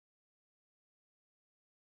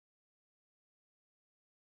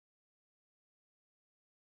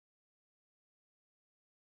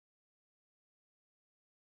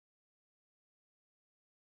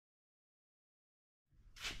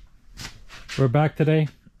We're back today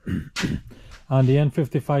on the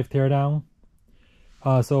N55 teardown.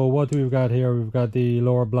 So what we've got here, we've got the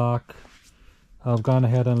lower block. I've gone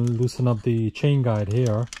ahead and loosened up the chain guide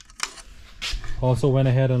here. Also went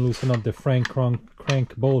ahead and loosened up the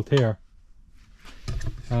crank bolt here.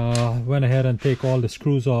 Went ahead and take all the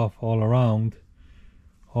screws off all around,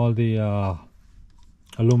 all the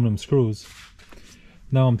aluminum screws.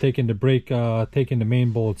 Now I'm taking the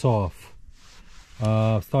main bolts off.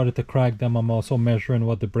 Started to crack them. I'm also measuring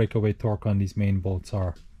what the breakaway torque on these main bolts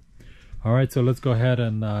are. Alright, so let's go ahead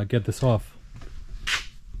and get this off.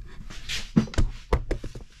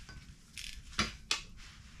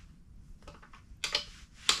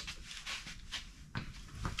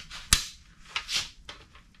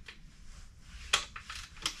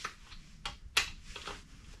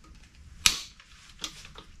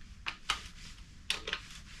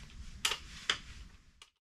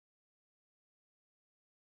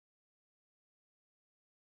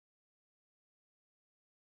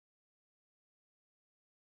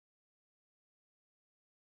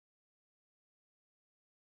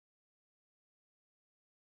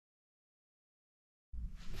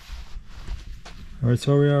 Alright,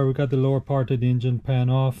 so we got the lower part of the engine pan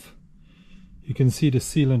off. You can see the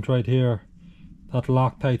sealant right here, that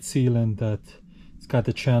Loctite sealant that it's got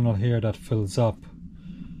the channel here that fills up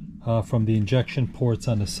from the injection ports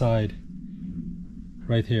on the side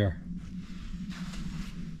right here.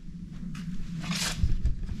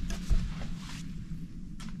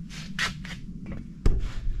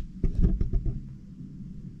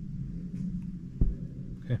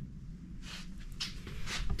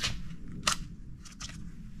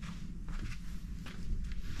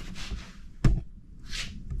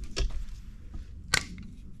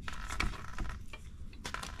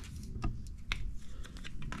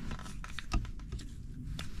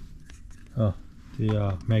 Oh,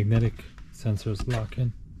 the magnetic sensors lock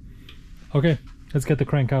in. Okay, let's get the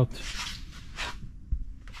crank out.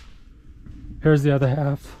 Here's the other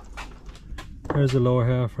half. Here's the lower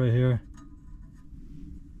half right here.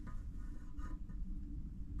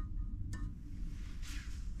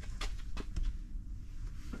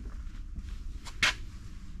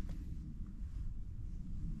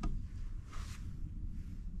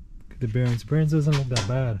 Look at the bearings. Bearings doesn't look that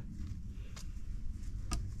bad.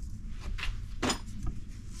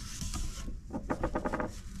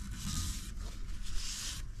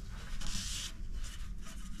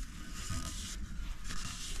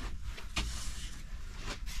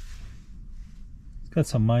 Got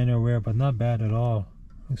some minor wear, but not bad at all.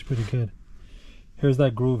 Looks pretty good. Here's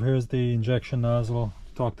that groove. Here's the injection nozzle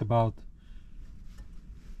talked about.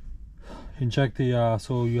 Inject the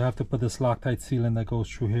so you have to put this Loctite sealant that goes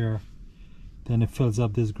through here. Then it fills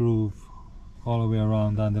up this groove all the way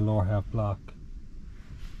around on the lower half block.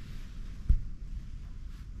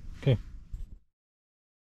 Okay.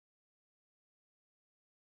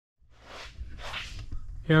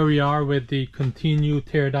 Here we are with the continued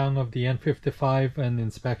teardown of the N55 and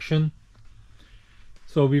inspection.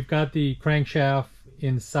 So we've got the crankshaft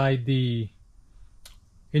inside the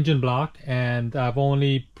engine block, and I've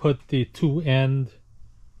only put the two end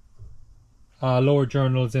lower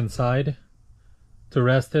journals inside to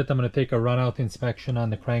rest it. I'm going to take a run-out inspection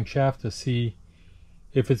on the crankshaft to see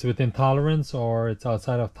if it's within tolerance or it's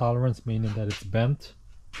outside of tolerance, meaning that it's bent.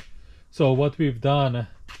 So what we've done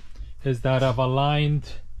is that I've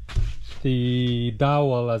aligned the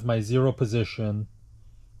dowel as my 0 position,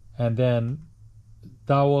 and then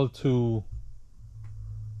dowel to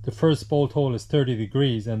the first bolt hole is 30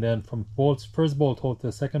 degrees, and then from first bolt hole to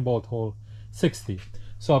the second bolt hole 60.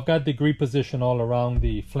 So I've got degree position all around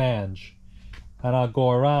the flange, and I'll go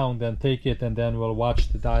around and take it, and then we'll watch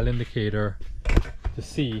the dial indicator to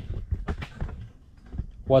see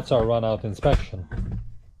what's our run out inspection.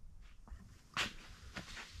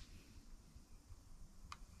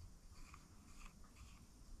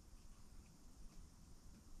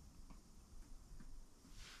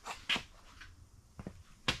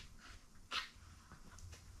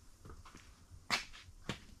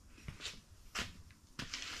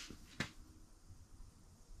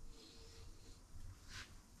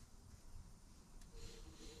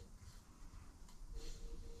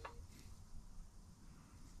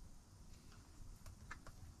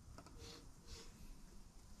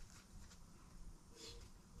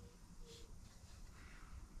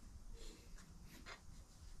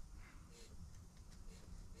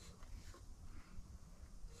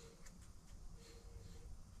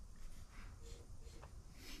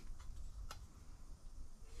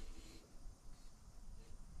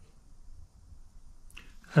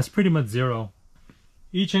 That's pretty much 0.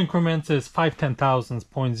 Each increment is 5/10,000ths,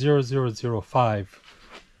 0.0005.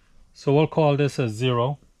 So we'll call this a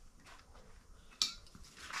 0.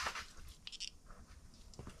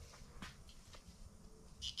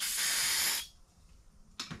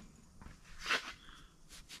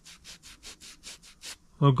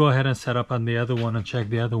 We'll go ahead and set up on the other one and check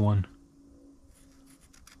the other one.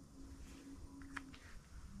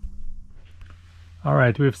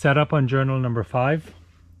 Alright, we've set up on journal number 5.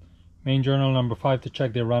 Main journal number 5 to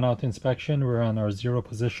check the run-out inspection. We're on our 0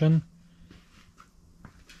 position.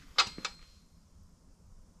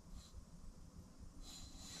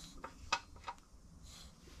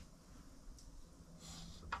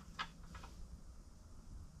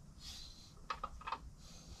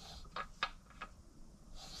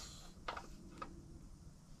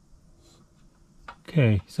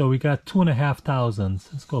 Okay, so we got 2,500.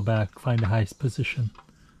 Let's go back, find the highest position.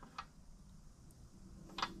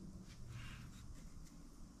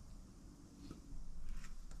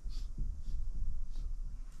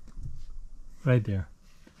 Right there.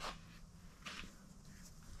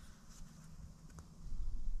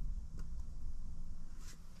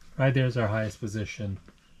 Right there's our highest position,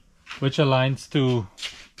 which aligns to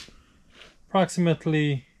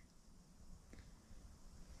approximately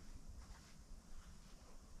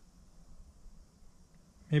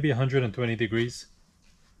maybe 120 degrees.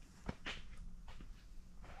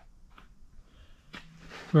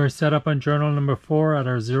 We're set up on journal number 4 at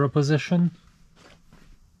our 0 position.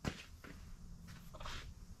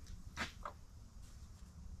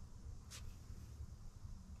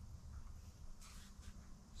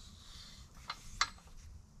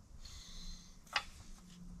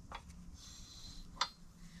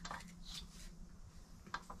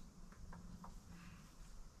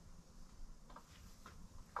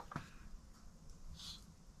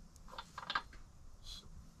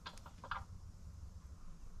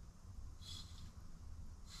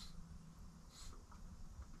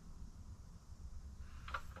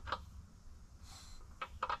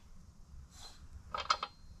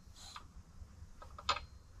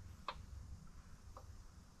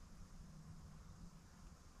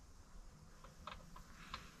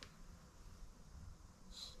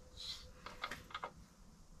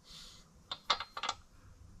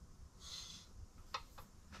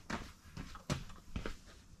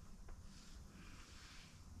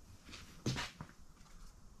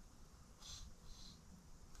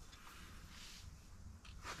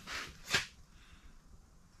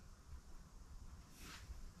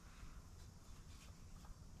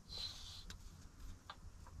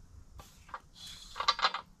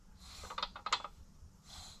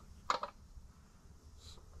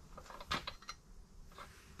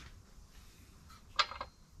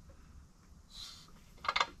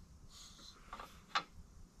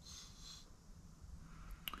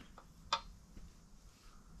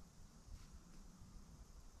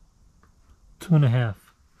 Two and a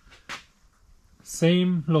half.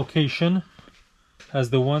 Same location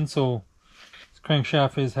as the one, so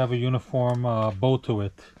crankshaft is have a uniform bow to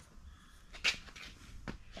it.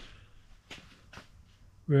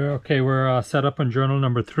 We're set up on journal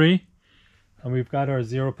number 3, and we've got our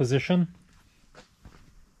 0 position.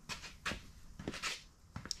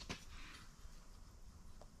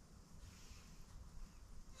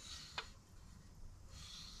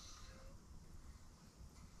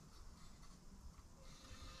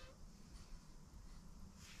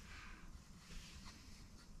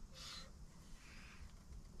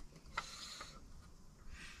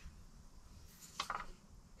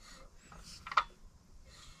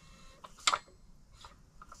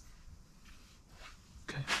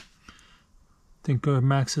 I think our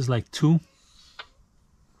max is like 2.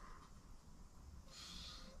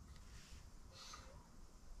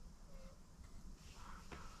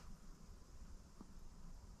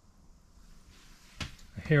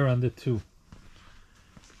 Here on the 2.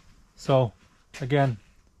 So again,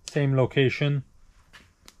 same location.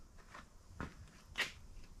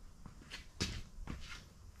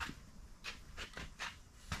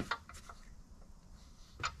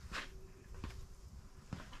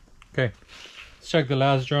 Okay. Check the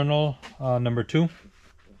last journal, number 2.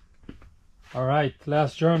 All right,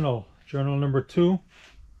 last journal, journal number 2.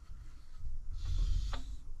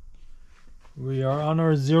 We are on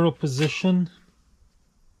our 0 position.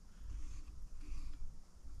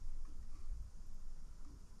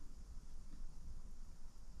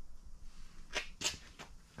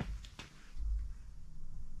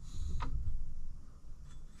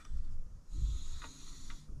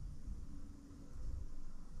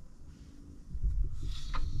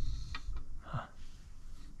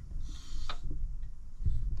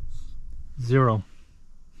 Zero.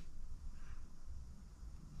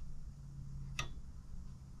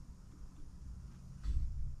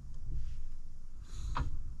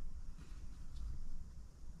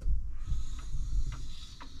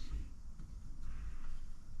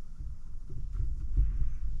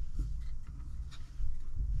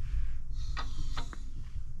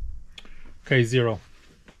 Okay, 0.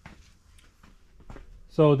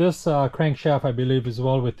 So this crankshaft, I believe, is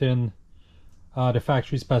well within the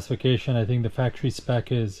factory specification. I think the factory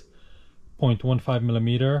spec is 0.15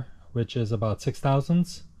 millimeter, which is about 6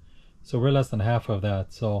 thousandths. So we're less than half of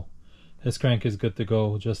that. So this crank is good to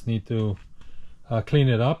go. Just need to clean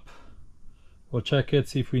it up. We'll check it,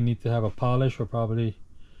 see if we need to have a polish. We'll probably